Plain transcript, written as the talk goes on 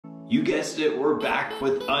You guessed it, we're back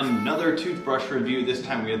with another toothbrush review. This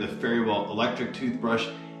time we have the Fairywill electric toothbrush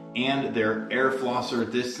and their air flosser.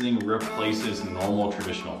 This thing replaces normal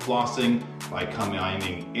traditional flossing by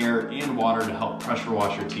combining air and water to help pressure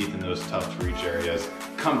wash your teeth in those tough to reach areas.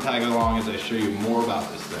 Come tag along as I show you more about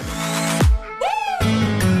this thing.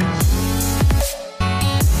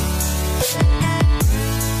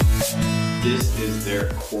 This is their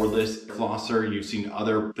cordless flosser. You've seen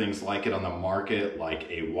other things like it on the market, like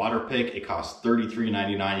a water pick. It costs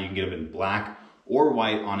 $33.99. You can get them in black or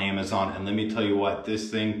white on Amazon. And let me tell you what, this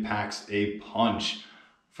thing packs a punch.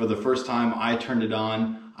 For the first time I turned it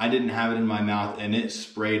on, I didn't have it in my mouth and it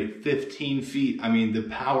sprayed 15 feet. I mean, the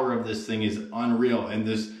power of this thing is unreal. In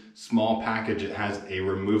this small package, it has a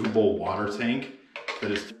removable water tank that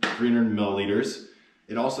is 300 milliliters.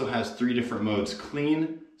 It also has 3 different modes: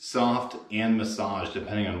 clean, soft, and massage,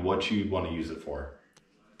 depending on what you want to use it for.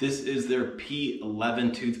 This is their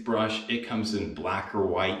P11 toothbrush. It comes in black or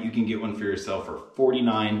white. You can get one for yourself for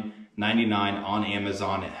 $49.99 on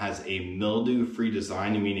Amazon. It has a mildew-free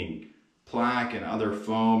design, meaning plaque and other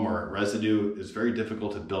foam or residue is very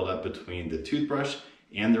difficult to build up between the toothbrush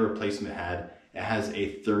and the replacement head. It has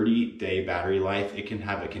a 30-day battery life. It can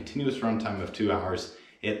have a continuous runtime of 2 hours.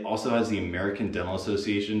 It also has the American Dental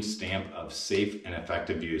Association stamp of safe and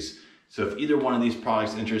effective use. So if either one of these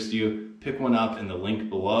products interests you, pick one up in the link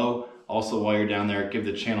below. Also, while you're down there, give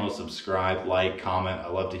the channel a subscribe, like, comment. I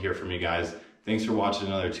love to hear from you guys. Thanks for watching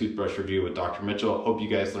another toothbrush review with Dr. Mitchell. Hope you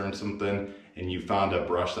guys learned something and you found a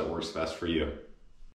brush that works best for you.